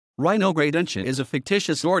Rhinogradentia is a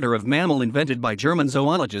fictitious order of mammal invented by German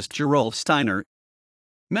zoologist Gerolf Steiner.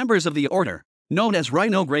 Members of the order, known as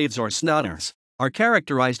Rhinogrades or Snouters, are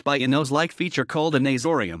characterized by a nose-like feature called a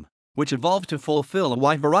nasorium, which evolved to fulfill a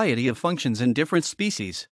wide variety of functions in different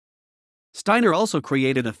species. Steiner also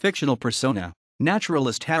created a fictional persona,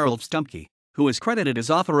 naturalist Harald Stümpke, who is credited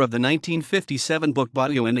as author of the 1957 book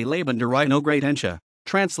Leben der Rhinogradentia,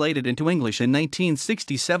 translated into English in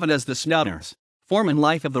 1967 as The Snouters, Form and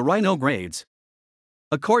Life of the Rhinogrades.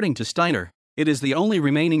 According to Steiner, it is the only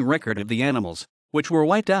remaining record of the animals, which were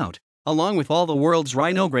wiped out, along with all the world's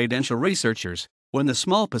Rhinogradentia researchers, when the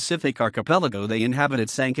small Pacific archipelago they inhabited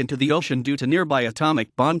sank into the ocean due to nearby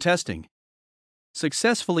atomic bomb testing.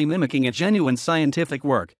 Successfully mimicking a genuine scientific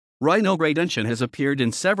work, Rhinogradentia has appeared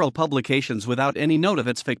in several publications without any note of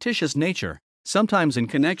its fictitious nature, sometimes in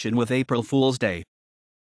connection with April Fool's Day.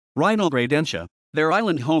 Rhinogradentia, their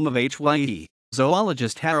island home of Hye,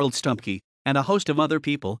 zoologist Harald Stümpke, and a host of other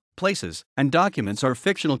people, places, and documents are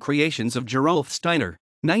fictional creations of Gerolf Steiner,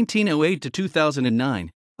 1908 to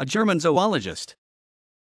 2009, a German zoologist.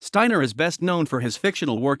 Steiner is best known for his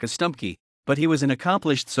fictional work as Stümpke, but he was an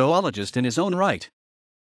accomplished zoologist in his own right.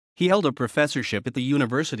 He held a professorship at the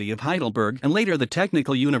University of Heidelberg and later the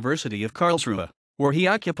Technical University of Karlsruhe, where he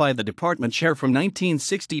occupied the department chair from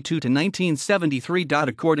 1962 to 1973.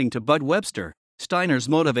 According to Bud Webster, Steiner's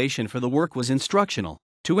motivation for the work was instructional,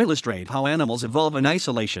 to illustrate how animals evolve in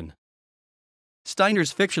isolation.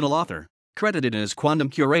 Steiner's fictional author, credited as quantum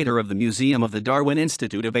curator of the Museum of the Darwin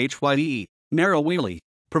Institute of Hye, Merrill Wheely,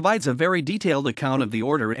 provides a very detailed account of the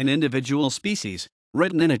order and individual species,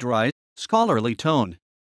 written in a dry, scholarly tone.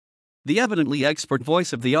 The evidently expert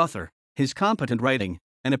voice of the author, his competent writing,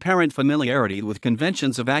 and apparent familiarity with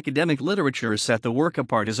conventions of academic literature set the work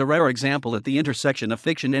apart as a rare example at the intersection of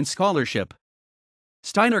fiction and scholarship.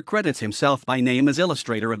 Steiner credits himself by name as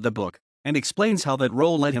illustrator of the book, and explains how that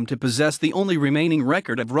role led him to possess the only remaining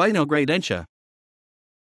record of Rhinogradentia.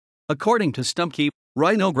 According to Stümpke,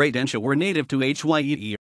 Rhinogradentia were native to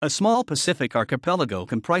Hye, a small Pacific archipelago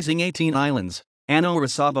comprising 18 islands: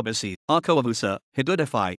 Anorasababasi, Akawavusa,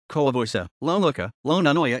 Hidudafi, Koavusa, Loluka,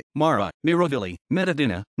 Lonanoya, Mara, Mirovili,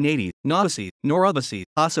 Metadina, Nadi, Nautasi, Norabasi,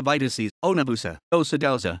 Asavitasi, Onabusa,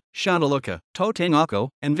 Osadauza, Shanaluka, Totengako,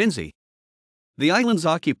 and Vinzi. The islands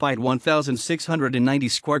occupied 1,690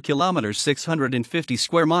 square kilometers, 650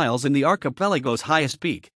 square miles, in the archipelago's highest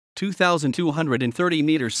peak, 2,230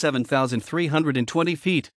 meters, 7,320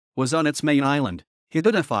 feet, was on its main island,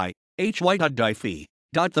 Hidudafi, Hye.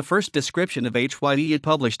 The first description of Hye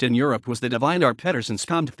published in Europe was the Divinar Pettersson's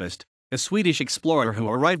Comtfist, a Swedish explorer who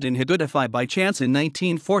arrived in Hidudafi by chance in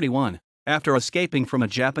 1941, after escaping from a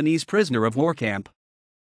Japanese prisoner of war camp.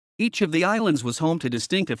 Each of the islands was home to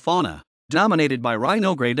distinctive fauna, dominated by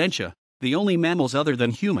Rhinogradentia, the only mammals other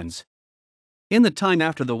than humans. In the time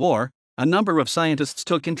after the war, a number of scientists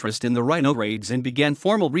took interest in the Rhinogrades and began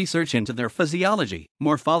formal research into their physiology,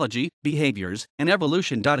 morphology, behaviors, and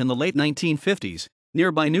evolution. In the late 1950s,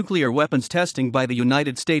 nearby nuclear weapons testing by the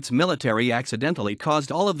United States military accidentally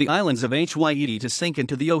caused all of the islands of Hye to sink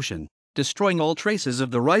into the ocean, destroying all traces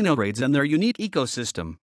of the Rhinogrades and their unique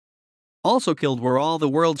ecosystem. Also killed were all the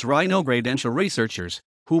world's Rhinogradentia researchers,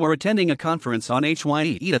 who were attending a conference on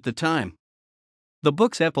Hye at the time. The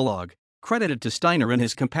book's epilogue, credited to Steiner in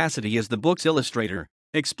his capacity as the book's illustrator,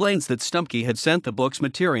 explains that Stümpke had sent the book's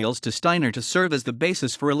materials to Steiner to serve as the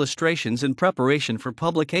basis for illustrations in preparation for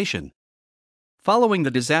publication. Following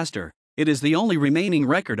the disaster, it is the only remaining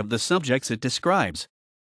record of the subjects it describes.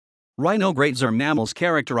 Rhinogrades are mammals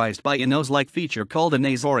characterized by a nose-like feature called a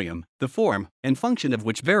nasorium, the form and function of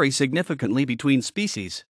which vary significantly between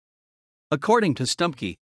species. According to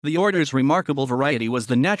Stümpke, the order's remarkable variety was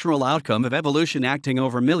the natural outcome of evolution acting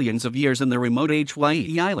over millions of years in the remote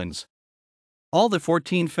Hye Islands. All the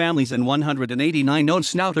 14 families and 189 known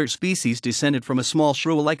snouter species descended from a small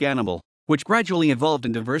shrew-like animal, which gradually evolved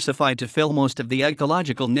and diversified to fill most of the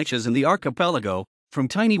ecological niches in the archipelago, from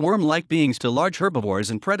tiny worm-like beings to large herbivores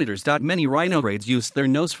and predators. Many rhinogrades used their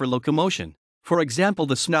nose for locomotion, for example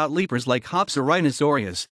the snout leapers like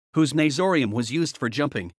Hopsirhinosaurus, whose nasorium was used for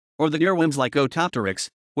jumping, or the earworms like Otopteryx,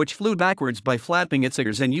 which flew backwards by flapping its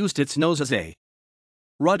ears and used its nose as a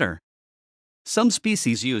rudder. Some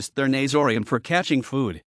species used their nasorium for catching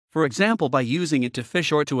food, for example by using it to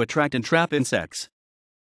fish or to attract and trap insects.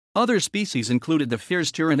 Other species included the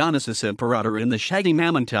fierce Tyrannosaurus imperator and the shaggy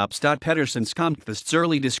Mammontops. Pettersson's Comtfist's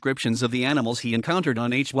early descriptions of the animals he encountered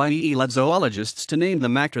on Hye led zoologists to name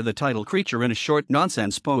them after the title creature in a short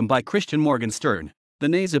nonsense poem by Christian Morgenstern, the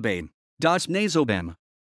Nasobame, Das Nasobem.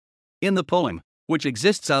 In the poem, which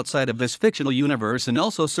exists outside of this fictional universe and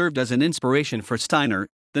also served as an inspiration for Steiner,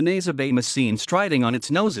 the nasabame is seen striding on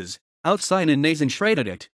its noses, outside in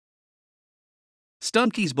nasenschredidict.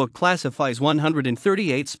 Stümpke's book classifies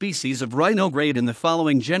 138 species of rhinograde in the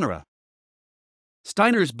following genera.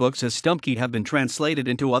 Steiner's books as Stümpke have been translated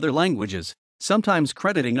into other languages, sometimes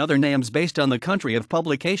crediting other names based on the country of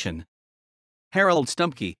publication. Harald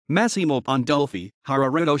Stümpke, Massimo Pandolfi,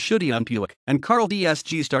 Harald Stümpke, and Carl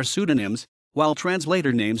Dsg are pseudonyms, while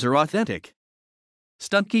translator names are authentic.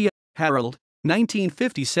 Stümpke, Harald,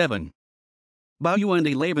 1957. Bau und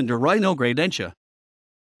Leben der Rhinogradentia.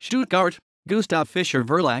 Stuttgart, Gustav Fischer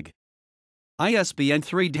Verlag. ISBN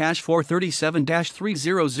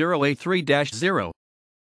 3-437-30083-0.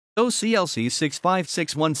 OCLC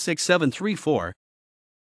 656167334.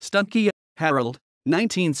 Stümpke, Harald,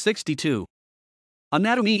 1962.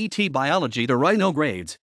 Anatomie et Biologie de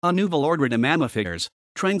Rhinogrades, un nouvel ordre de mammifères,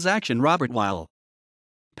 Transaction Robert Weil.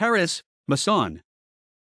 Paris, Masson.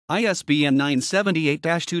 ISBN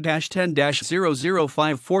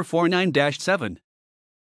 978-2-10-005449-7.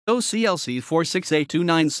 OCLC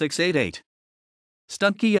 468296888.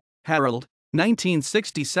 Stümpke, Harald,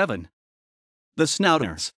 1967. The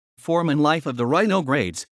Snouters, Form and Life of the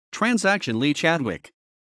Rhinogrades, Transaction Lee Chadwick.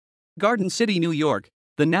 Garden City, New York,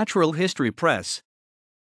 The Natural History Press.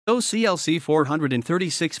 OCLC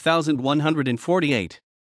 436148.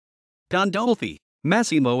 Pandolfi,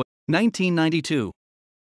 Massimo, 1992.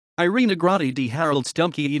 Rhinogrades di Harald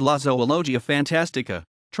Stümpke e la Zoologia Fantastica,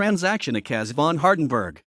 Transactionicas von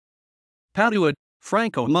Hardenberg. Padua,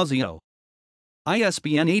 Franco Museo.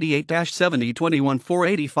 ISBN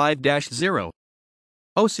 88-7021-485-0.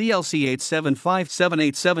 OCLC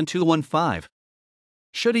 875787215.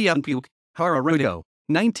 Stümpke, Harald,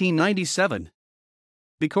 1997.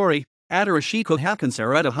 Bikori, Adarashiko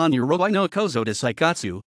Hakansareta Hanyu no Kozo de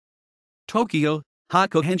Saikatsu. Tokyo,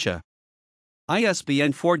 Hakuhensha.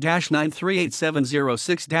 ISBN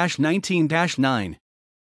 4-9387006-19-9.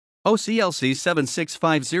 OCLC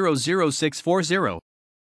 76500640.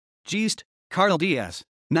 Geest, Carl Ds.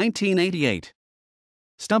 1988.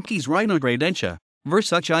 Stümpke's Rhinogradentia,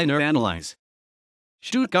 Versuch einer Analyse.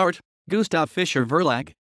 Stuttgart, Gustav Fischer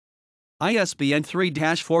Verlag. ISBN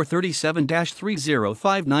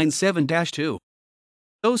 3-437-30597-2.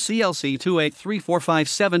 OCLC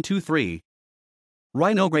 28345723.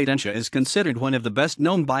 Rhinogradentia is considered one of the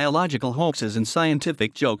best-known biological hoaxes and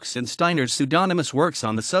scientific jokes, and Steiner's pseudonymous works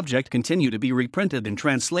on the subject continue to be reprinted and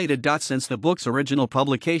translated. Since the book's original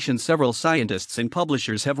publication, several scientists and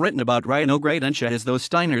publishers have written about Rhinogradentia as though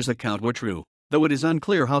Steiner's account were true, though it is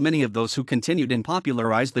unclear how many of those who continued and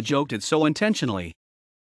popularized the joke did so intentionally.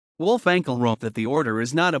 Wolfenkel wrote that the order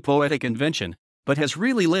is not a poetic invention, but has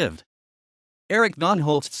really lived. Erich von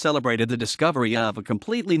Holst celebrated the discovery of a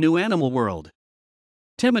completely new animal world.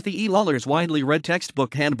 Timothy E. Lawler's widely read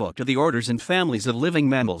textbook Handbook to the Orders and Families of Living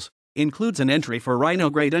Mammals includes an entry for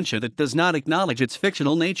Rhinogradentia that does not acknowledge its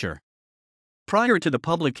fictional nature. Prior to the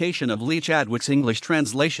publication of Lee Chadwick's English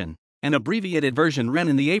translation, an abbreviated version ran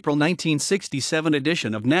in the April 1967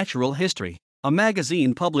 edition of Natural History, a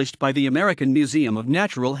magazine published by the American Museum of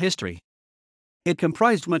Natural History. It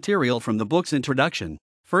comprised material from the book's introduction,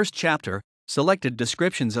 first chapter, selected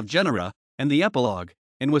descriptions of genera, and the epilogue,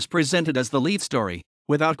 and was presented as the lead story,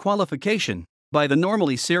 without qualification, by the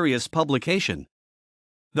normally serious publication.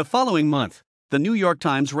 The following month, the New York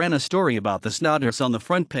Times ran a story about the Snouters on the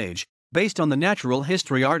front page, based on the Natural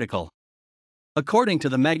History article. According to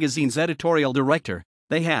the magazine's editorial director,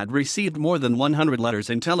 they had received more than 100 letters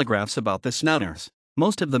and telegraphs about the Snouters,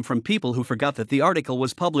 most of them from people who forgot that the article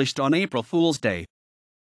was published on April Fool's Day.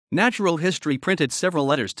 Natural History printed several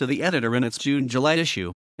letters to the editor in its June-July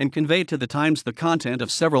issue, and conveyed to the Times the content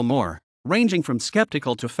of several more, ranging from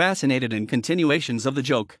skeptical to fascinated in continuations of the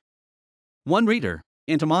joke. One reader,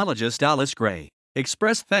 entomologist Alice Gray,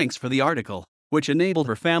 expressed thanks for the article, which enabled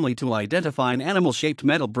her family to identify an animal-shaped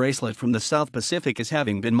metal bracelet from the South Pacific as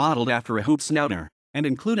having been modeled after a hoop snouter, and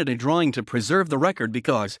included a drawing to preserve the record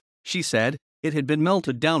because, she said, it had been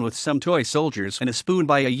melted down with some toy soldiers and a spoon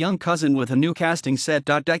by a young cousin with a new casting set.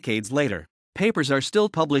 Decades later, papers are still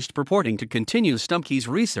published purporting to continue Stümpke's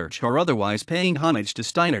research or otherwise paying homage to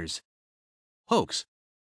Steiner's hoax.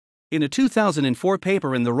 In a 2004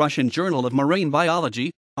 paper in the Russian Journal of Marine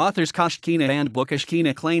Biology, authors Koshkina and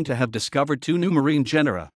Bukashkina claimed to have discovered two new marine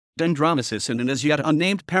genera, Dendromesis and an as yet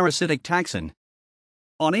unnamed parasitic taxon.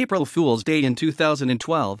 On April Fool's Day in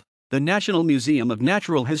 2012, the National Museum of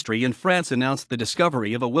Natural History in France announced the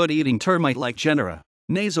discovery of a wood-eating termite-like genera,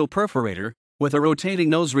 Nasoperforator, with a rotating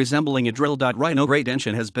nose resembling a drill.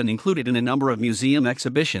 Rhinogradentia has been included in a number of museum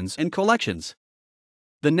exhibitions and collections.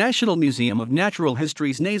 The National Museum of Natural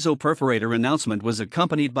History's nasoperforator announcement was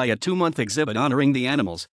accompanied by a 2-month exhibit honoring the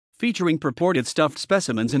animals, featuring purported stuffed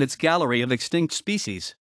specimens in its gallery of extinct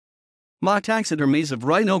species. Mock taxidermies of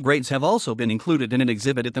rhinogrades have also been included in an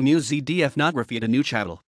exhibit at the Musée d'Ethnographie de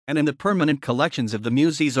Neuchâtel, and in the permanent collections of the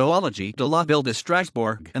Musée Zoologique de la Ville de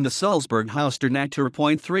Strasbourg and the Salzburg Haus der Natur.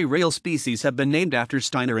 3 Real species have been named after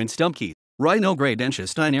Steiner and Stümpke: Rhinogradentia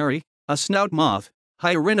steineri, a snout moth;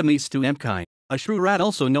 Hieronymus Stümpke, a shrew rat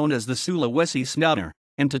also known as the Sulawesi snouter;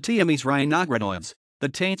 and Titiames rhinogradoides, the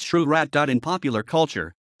taint shrew rat. In popular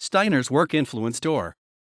culture, Steiner's work influenced or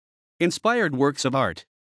inspired works of art.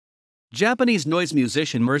 Japanese noise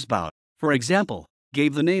musician Merzbow, for example,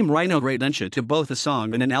 gave the name Rhinogradentia to both a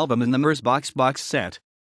song and an album in the Merzbox box set.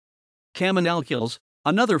 Caminalcules,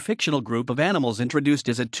 another fictional group of animals introduced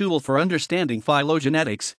as a tool for understanding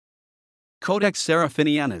phylogenetics. Codex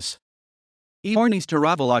Seraphinianus. Eornis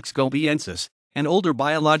Teravolox gobiensis, an older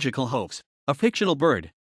biological hoax, a fictional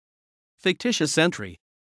bird. Fictitious entry.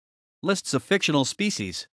 Lists of fictional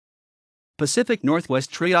species. Pacific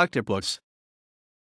Northwest tree octopus.